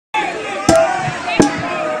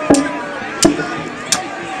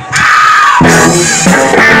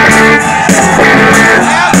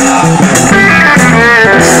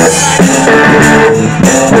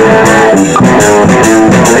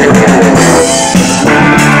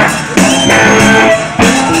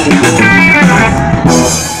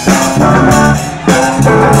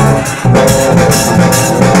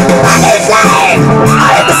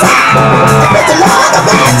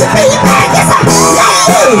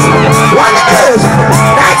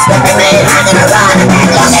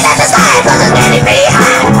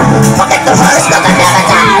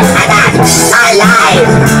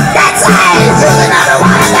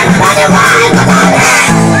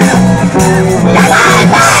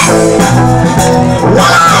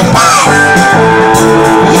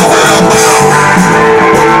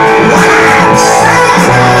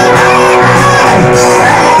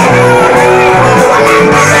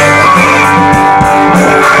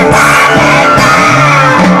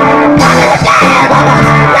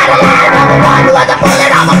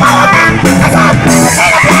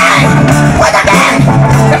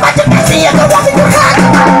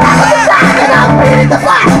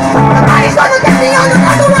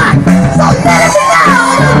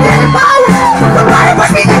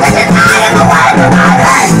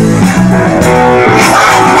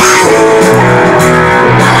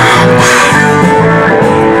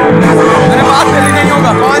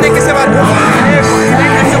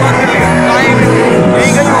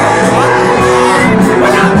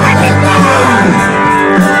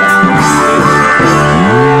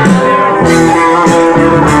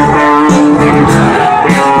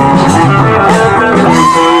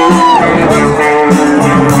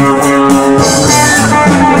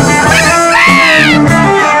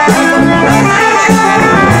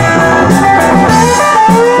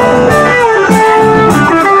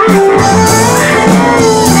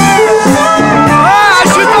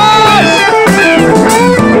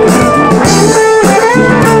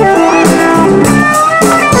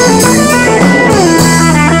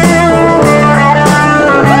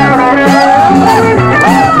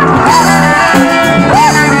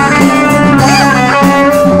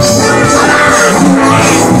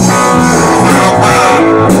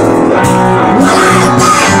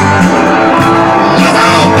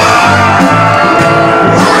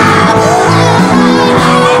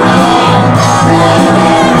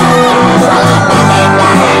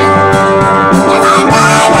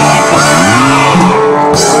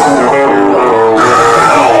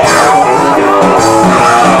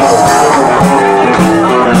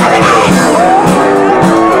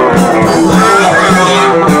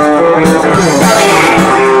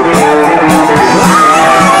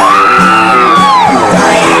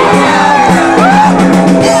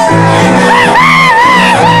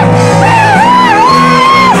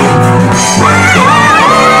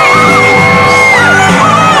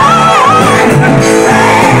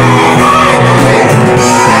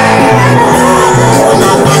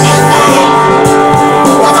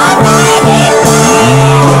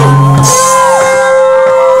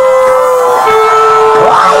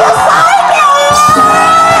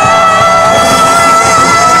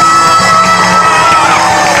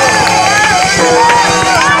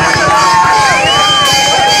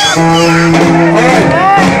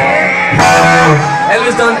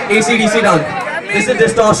AC/DC done. This is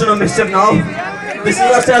distortion of mischief now. This is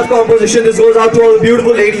our self-composition. This goes out to all the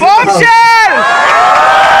beautiful ladies. Bombshell!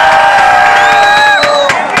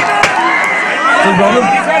 No problem.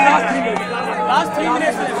 Last 3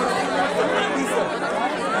 minutes.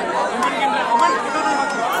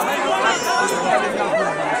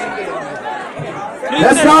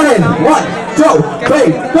 Let's start it. 1, 2,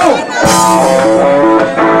 3, go!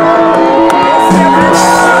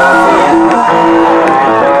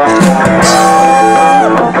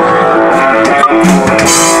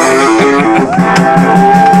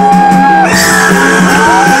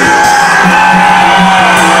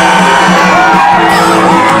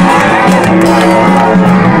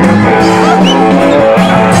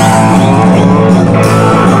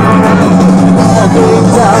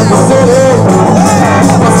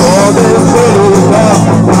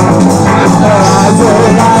 I feel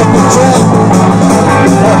like a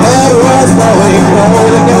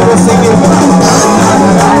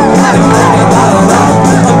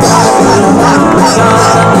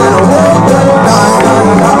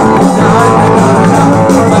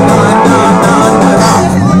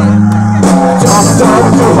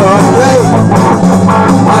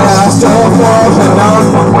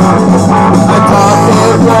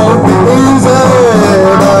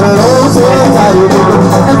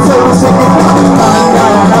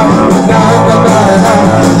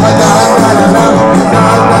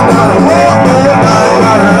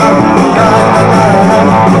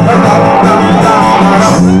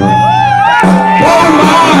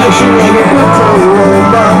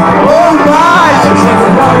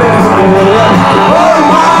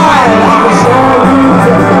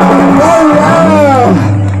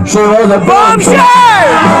the bombshell!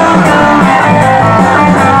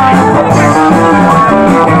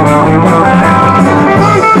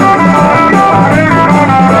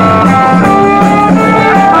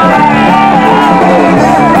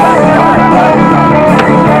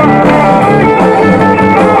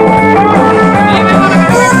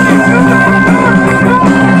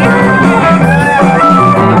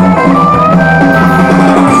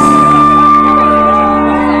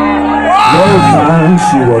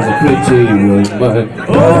 She was a pretty woman.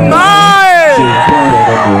 Oh my! She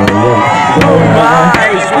wanted a girl. Oh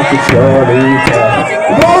my! I could surely tell.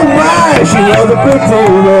 Oh my! She was a pretty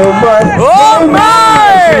woman. Oh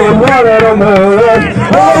my! She wanted a man.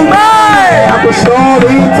 Oh my! I could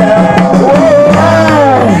surely tell. Oh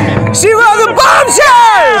my! She was a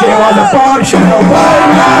bombshell! She was a bombshell. Oh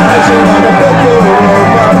my! She was a pretty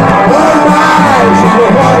woman. Oh my! She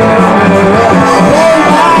wanted a man. Oh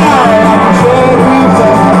my! I could surely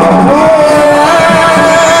tell.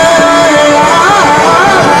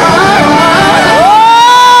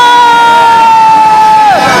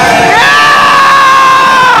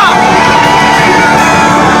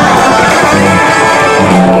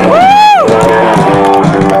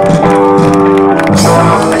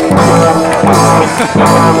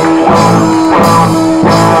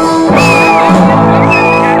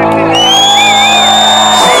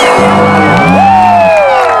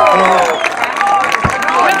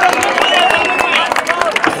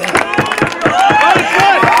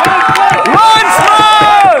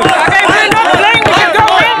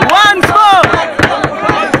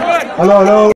 Hello, hello.